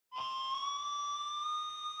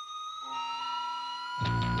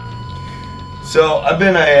So I've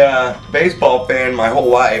been a baseball fan my whole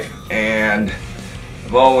life, and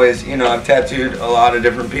I've always, you know, I've tattooed a lot of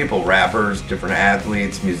different people, rappers, different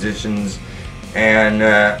athletes, musicians, and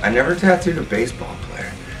I never tattooed a baseball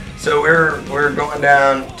player. So we're going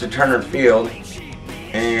down to Turner Field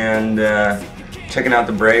and checking out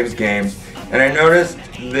the Braves games, and I noticed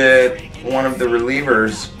that one of the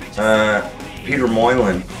relievers, Peter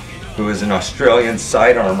Moylan, who is an Australian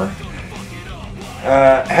side armor,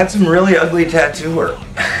 had some really ugly tattoo work.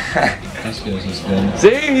 That's good, that's good.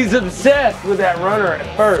 See, he's obsessed with that runner at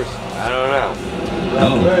first. I don't know.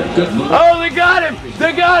 Oh, good move. Oh, they got him!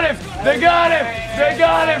 They got him! They got him! They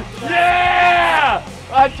got him! Yeah!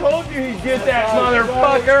 I told you he'd get that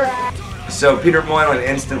motherfucker! So Peter Moylan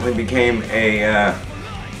instantly became a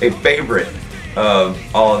favorite of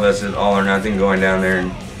all of us at All or Nothing, going down there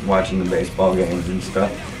and watching the baseball games and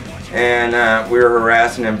stuff. And we were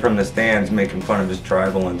harassing him from the stands, making fun of his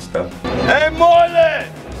tribal and stuff. Hey Moylan!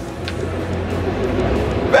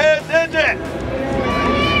 Pay attention!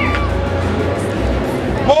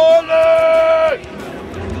 Moylan!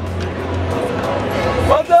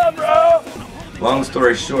 What's up, bro? Long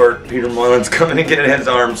story short, Peter Moylan's coming to get his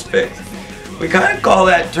arms fixed. We kind of call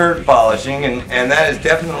that turd polishing, and that is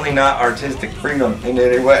definitely not artistic freedom in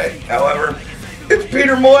any way. However, it's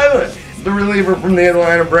Peter Moylan, the reliever from the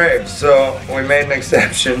Atlanta Braves, so we made an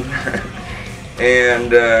exception.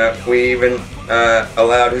 And we even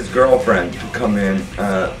allowed his girlfriend to come in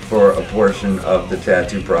for a portion of the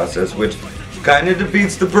tattoo process, which kind of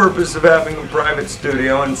defeats the purpose of having a private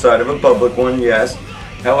studio inside of a public one, yes.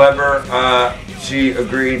 However, she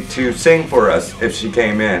agreed to sing for us if she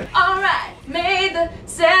came in. Alright, made the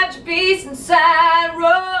savage beast inside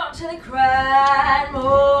roar till he cried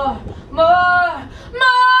more, more,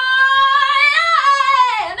 more.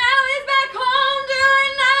 Yeah, now he's back home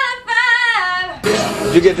doing 9 to 5.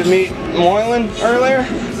 Did you get to meet Moylan earlier?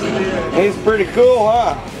 He's pretty cool,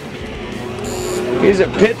 huh? He's a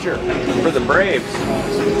pitcher for the Braves.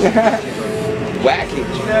 Wacky.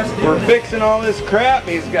 We're fixing all this crap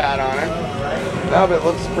he's got on him. No, but it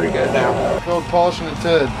looks pretty good now. Phil polishing a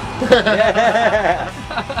turd.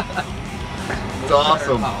 It's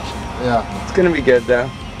awesome. Yeah. It's gonna be good though.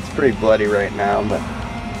 It's pretty bloody right now, but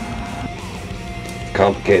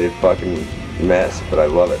complicated fucking mess, but I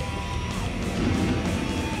love it.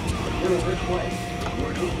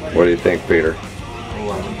 What do you think, Peter?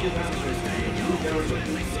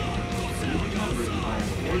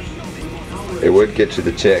 It would get you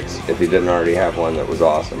the chicks if you didn't already have one that was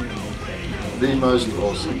awesome. The most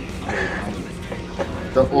awesome.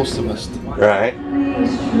 The awesomest. Right?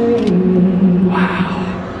 Wow.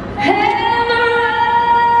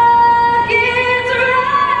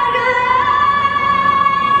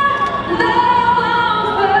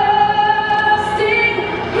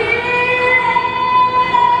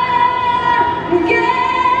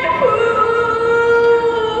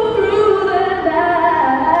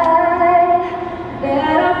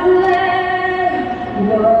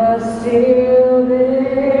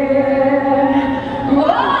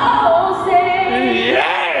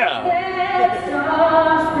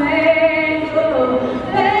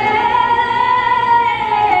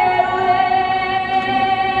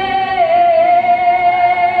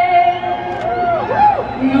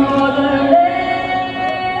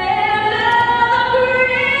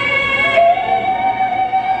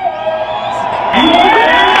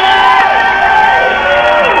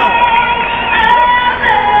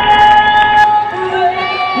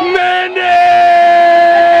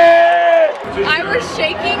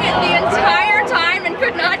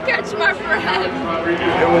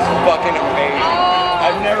 It was fucking amazing.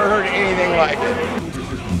 I've never heard anything like it.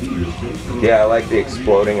 Yeah, I like the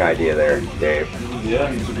exploding idea there, Dave.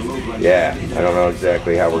 Yeah, I don't know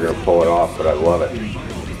exactly how we're gonna pull it off, but I love it.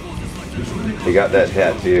 He got that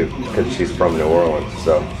tattoo because she's from New Orleans,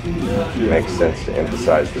 so it makes sense to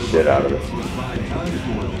emphasize the shit out of it.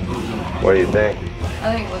 What do you think?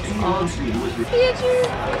 I think it looks awesome.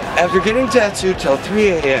 After getting tattooed till 3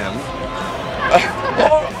 a.m.,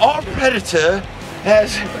 our predator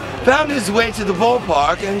has found his way to the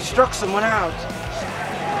ballpark and struck someone out.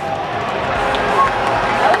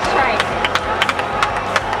 Let's try it.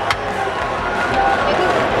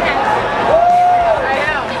 I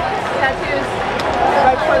know. Tattoos.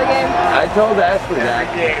 Right before the game. I told Ashley that.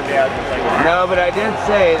 No, but I did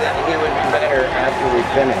say that he would be better after we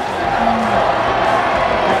finish.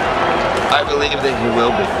 I believe that he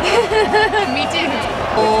will be. Me too.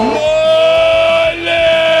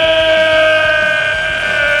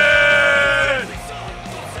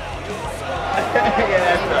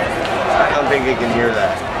 I don't think he can hear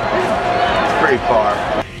that. It's pretty far.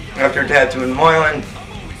 after tattooing Moylan,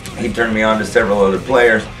 he turned me on to several other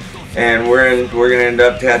players, and we're gonna end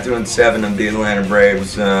up tattooing 7 of the Atlanta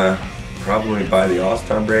Braves, probably by the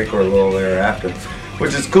All-Star break or a little thereafter,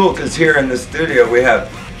 which is cool because here in the studio we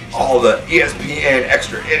have all the ESPN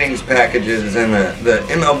extra innings packages and the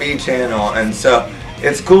MLB channel, and so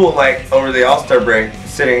it's cool, like over the All-Star break,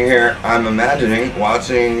 sitting here, I'm imagining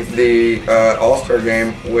watching the All-Star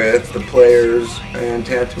game with the players and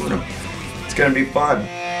tattooing them. It's gonna be fun.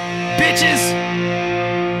 Bitches!